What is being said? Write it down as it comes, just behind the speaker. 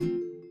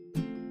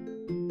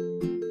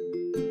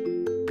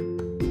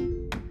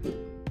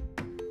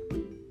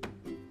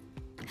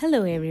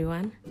Hello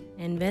everyone,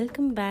 and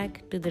welcome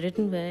back to The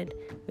Written Word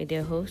with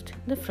your host,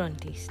 The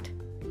Frontist.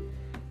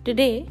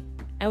 Today,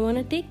 I want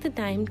to take the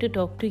time to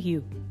talk to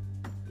you.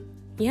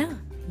 Yeah,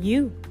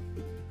 you.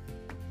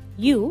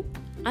 You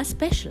are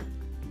special.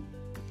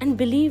 And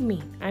believe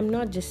me, I'm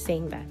not just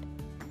saying that.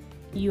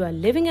 You are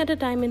living at a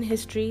time in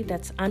history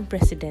that's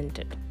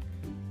unprecedented.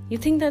 You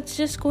think that's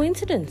just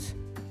coincidence?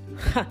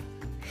 Ha!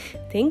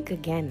 Think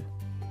again.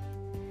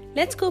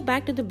 Let's go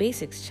back to the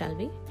basics, shall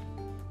we?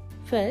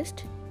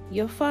 First,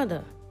 your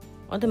father,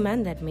 or the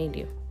man that made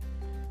you.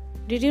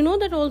 Did you know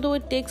that although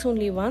it takes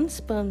only one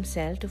sperm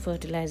cell to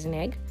fertilize an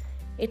egg,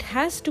 it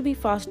has to be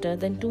faster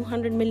than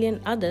 200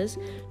 million others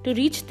to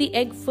reach the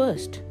egg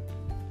first?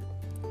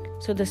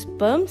 So the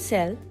sperm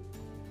cell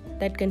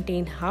that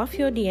contained half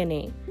your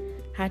DNA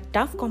had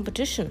tough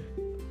competition.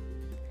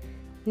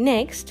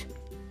 Next,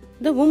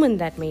 the woman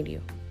that made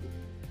you.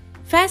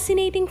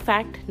 Fascinating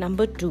fact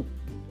number 2.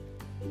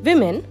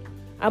 Women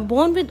are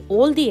born with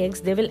all the eggs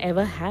they will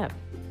ever have.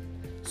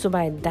 So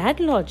by that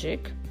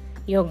logic,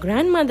 your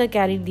grandmother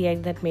carried the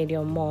egg that made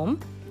your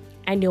mom,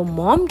 and your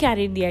mom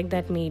carried the egg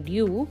that made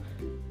you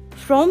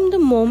from the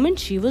moment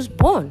she was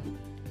born.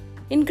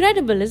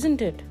 Incredible,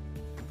 isn't it?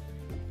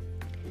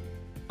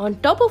 On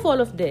top of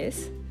all of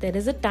this, there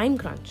is a time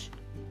crunch.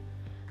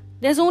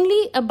 There's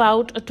only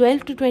about a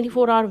 12 to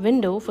 24 hour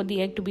window for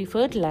the egg to be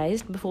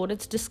fertilized before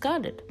it's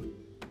discarded.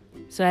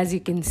 So as you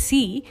can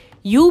see,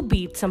 you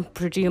beat some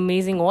pretty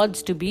amazing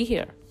odds to be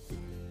here.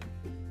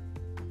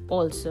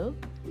 Also,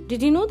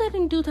 did you know that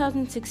in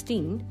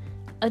 2016,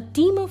 a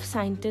team of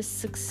scientists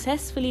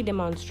successfully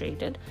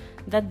demonstrated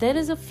that there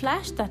is a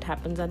flash that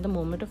happens at the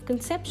moment of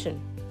conception?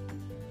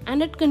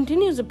 And it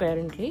continues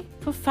apparently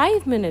for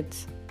 5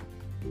 minutes.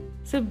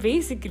 So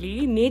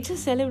basically, nature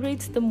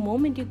celebrates the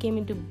moment you came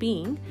into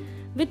being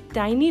with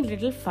tiny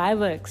little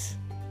fireworks.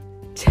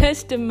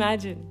 Just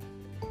imagine.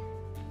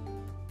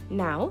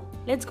 Now,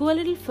 let's go a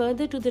little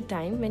further to the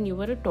time when you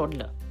were a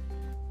toddler.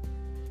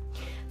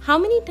 How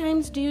many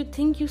times do you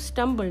think you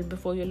stumbled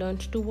before you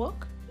learned to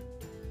walk?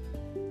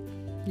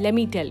 Let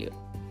me tell you,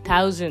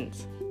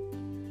 thousands.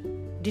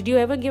 Did you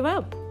ever give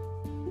up?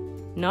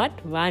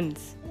 Not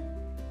once.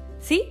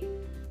 See,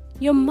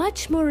 you're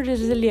much more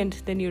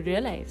resilient than you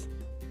realize.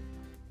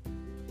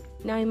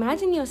 Now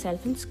imagine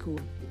yourself in school.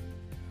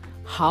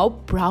 How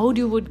proud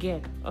you would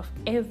get of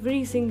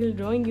every single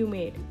drawing you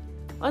made,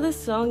 or the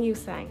song you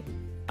sang,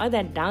 or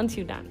that dance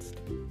you danced.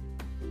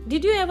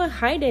 Did you ever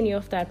hide any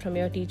of that from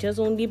your teachers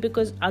only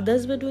because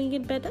others were doing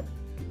it better?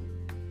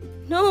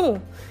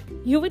 No,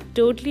 you were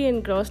totally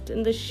engrossed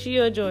in the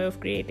sheer joy of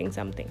creating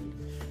something.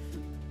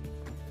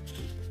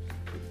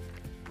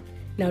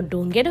 Now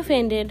don't get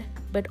offended,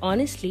 but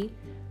honestly,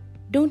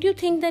 don't you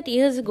think that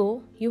years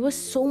ago you were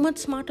so much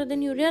smarter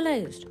than you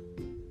realized?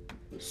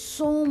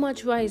 So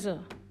much wiser.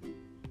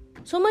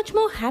 So much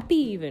more happy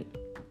even.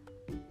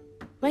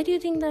 Why do you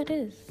think that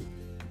is?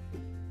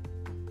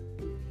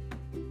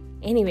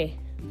 Anyway,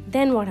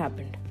 then what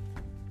happened?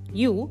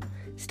 You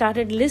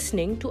started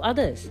listening to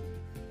others.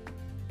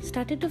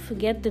 Started to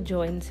forget the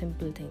joy in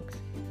simple things.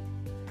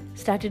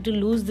 Started to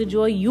lose the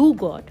joy you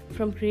got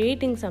from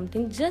creating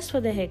something just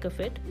for the heck of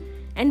it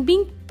and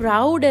being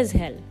proud as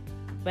hell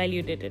while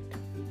you did it.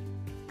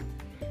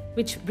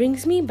 Which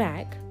brings me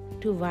back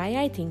to why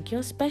I think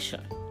you're special.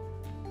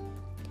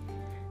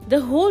 The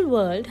whole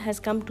world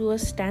has come to a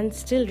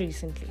standstill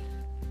recently.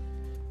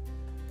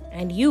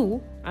 And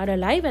you are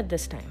alive at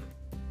this time.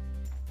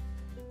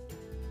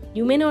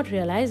 You may not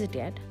realize it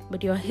yet,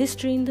 but you are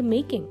history in the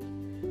making.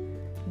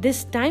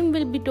 This time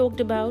will be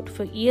talked about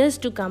for years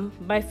to come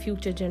by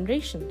future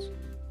generations.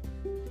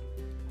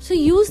 So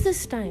use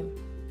this time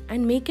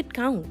and make it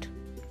count.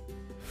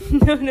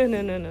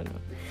 No.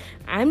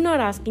 I'm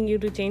not asking you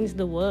to change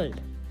the world.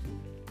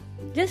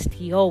 Just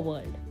your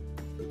world.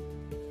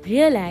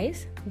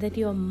 Realize that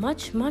you are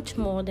much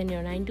more than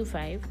your 9 to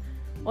 5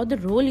 or the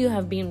role you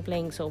have been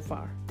playing so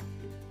far.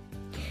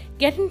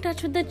 Get in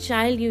touch with the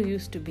child you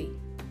used to be.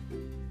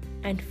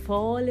 And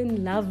fall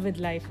in love with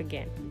life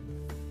again.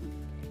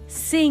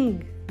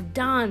 Sing,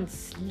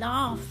 dance,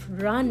 laugh,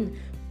 run,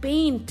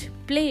 paint,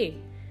 play.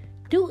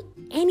 Do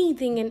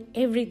anything and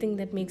everything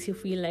that makes you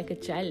feel like a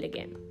child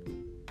again.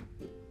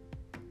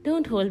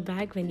 Don't hold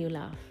back when you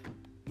laugh.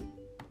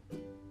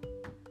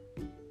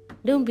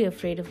 Don't be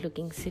afraid of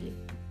looking silly.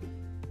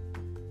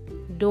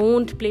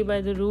 Don't play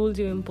by the rules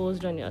you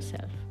imposed on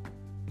yourself.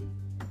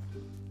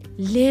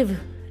 Live,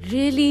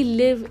 really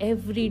live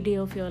every day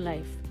of your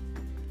life.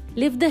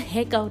 Live the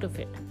heck out of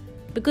it.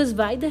 Because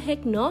why the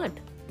heck not?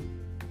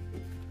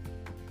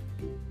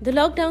 The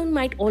lockdown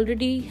might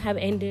already have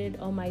ended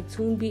or might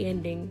soon be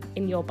ending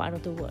in your part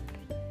of the world.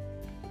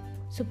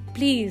 So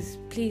please,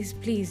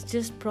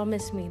 just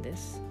promise me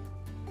this.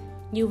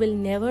 You will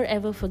never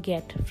ever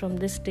forget from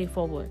this day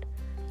forward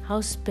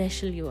how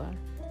special you are.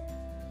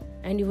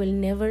 And you will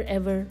never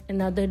ever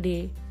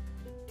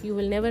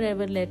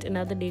let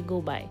another day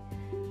go by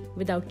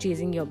without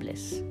chasing your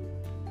bliss.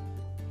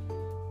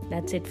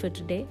 That's it for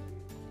today.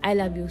 I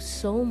love you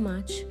so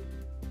much.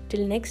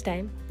 Till next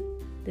time,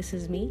 this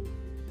is me,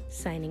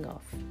 signing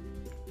off.